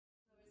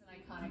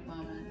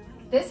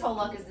This whole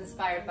look is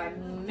inspired by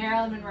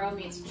Marilyn Monroe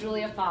meets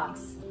Julia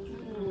Fox.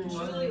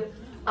 Julia.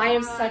 I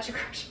am such a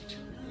crush on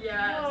Julia.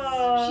 Yes.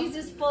 Oh. She's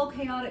just full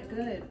chaotic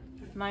good.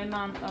 My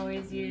mom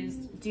always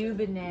used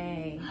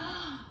Dubonnet.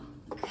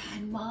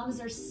 God,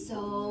 moms are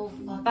so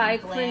fucking By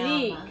glam.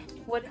 Clinique.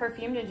 What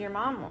perfume did your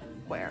mom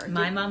wear?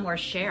 My mom wore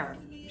Cher.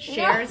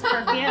 Cher's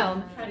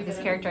perfume. This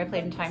character I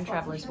played in Time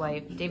Traveler's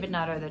Wife, David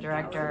Nutter, the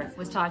director,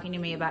 was talking to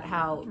me about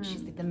how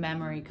she's like the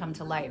memory come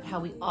to life. How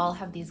we all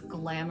have these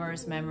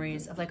glamorous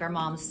memories of like our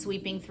mom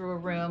sweeping through a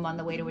room on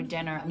the way to a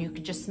dinner, and you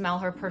could just smell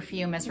her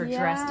perfume as her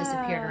dress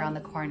disappeared around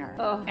the corner.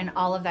 Oh. And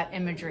all of that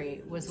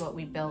imagery was what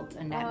we built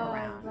a net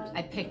around.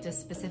 I picked a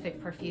specific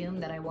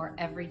perfume that I wore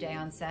every day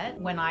on set.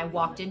 When I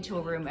walked into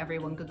a room,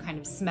 everyone could kind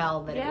of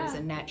smell that it was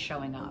a net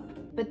showing up.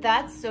 But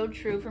that's so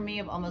true for me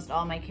of almost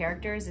all my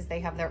characters, is they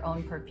have their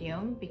own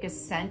perfume, because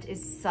scent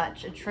is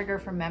such a trigger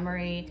for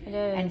memory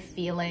and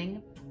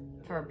feeling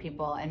for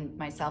people and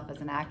myself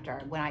as an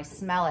actor. When I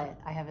smell it,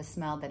 I have a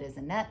smell that is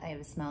Annette, I have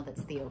a smell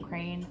that's Theo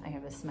Crane, I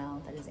have a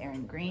smell that is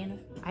Aaron Green.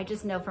 I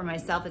just know for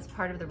myself it's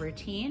part of the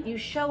routine. You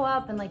show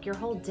up and like your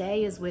whole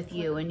day is with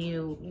you, and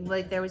you,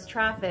 like there was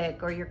traffic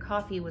or your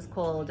coffee was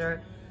cold,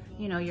 or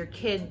you know, your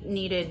kid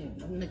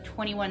needed the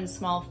 21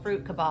 small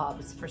fruit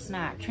kebabs for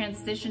snack.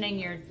 Transitioning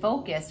your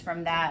focus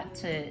from that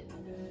to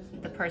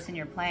the person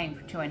you're playing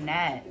to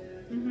Annette.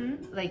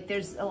 Like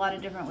there's a lot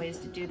of different ways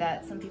to do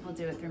that. Some people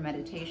do it through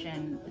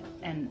meditation,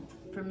 and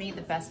for me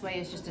the best way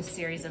is just a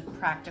series of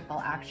practical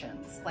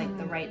actions, like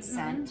the right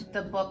scent,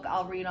 the book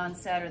I'll read on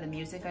set, or the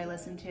music I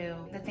listen to,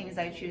 the things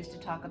I choose to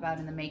talk about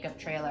in the makeup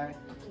trailer,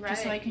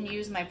 just so I can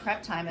use my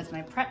prep time as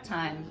my prep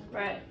time,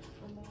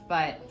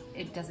 but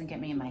it doesn't get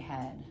me in my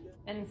head.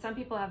 And some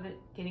people have it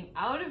getting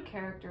out of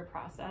character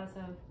process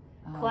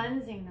of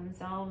cleansing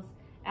themselves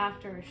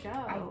after a show.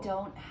 I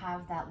don't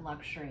have that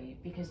luxury,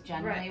 because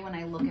generally when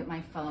I look at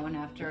my phone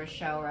after a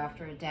show or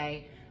after a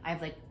day, I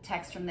have like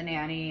texts from the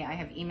nanny, I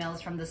have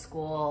emails from the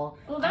school.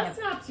 Well, that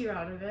snaps you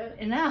out of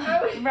it. No,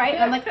 right?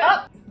 I'm like,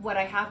 oh! What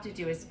I have to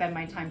do is spend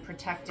my time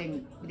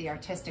protecting the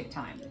artistic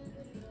time.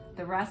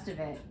 The rest of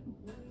it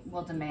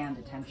will demand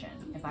attention.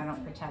 If I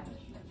don't protect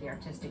the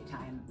artistic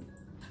time,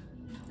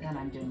 then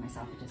I'm doing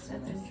myself a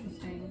disservice. That's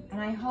interesting. And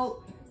I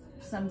hope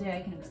someday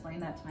I can explain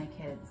that to my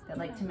kids, that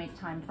like to make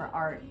time for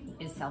art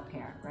is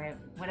self-care, right?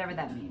 Whatever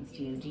that means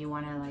to you. Do you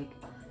want to like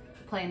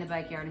play in the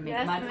backyard and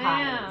make mud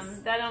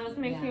pies? That almost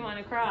makes me want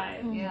to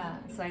cry. Yeah,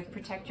 so I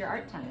protect your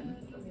art time.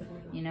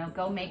 You know,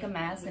 go make a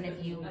mess, and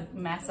if you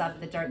mess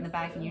up the dirt in the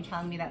back and you're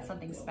telling me that's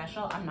something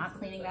special, I'm not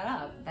cleaning that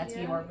up. That's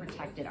your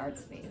protected art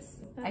space.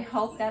 I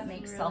hope that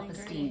makes really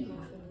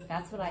self-esteem.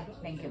 That's what I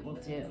think it will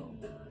do.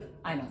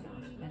 I don't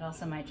know. It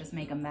also might just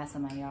make a mess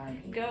of my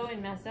yard. Go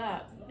and mess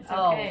up. It's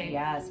oh, okay.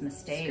 Yes,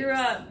 mistakes. Screw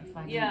up.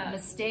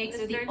 Mistakes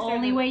are the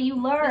only way you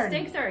learn.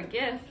 Mistakes are a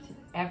gift.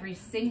 Every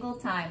single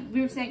time.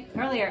 We were saying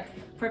earlier,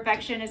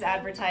 perfection is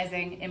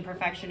advertising,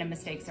 imperfection and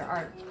mistakes are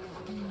art.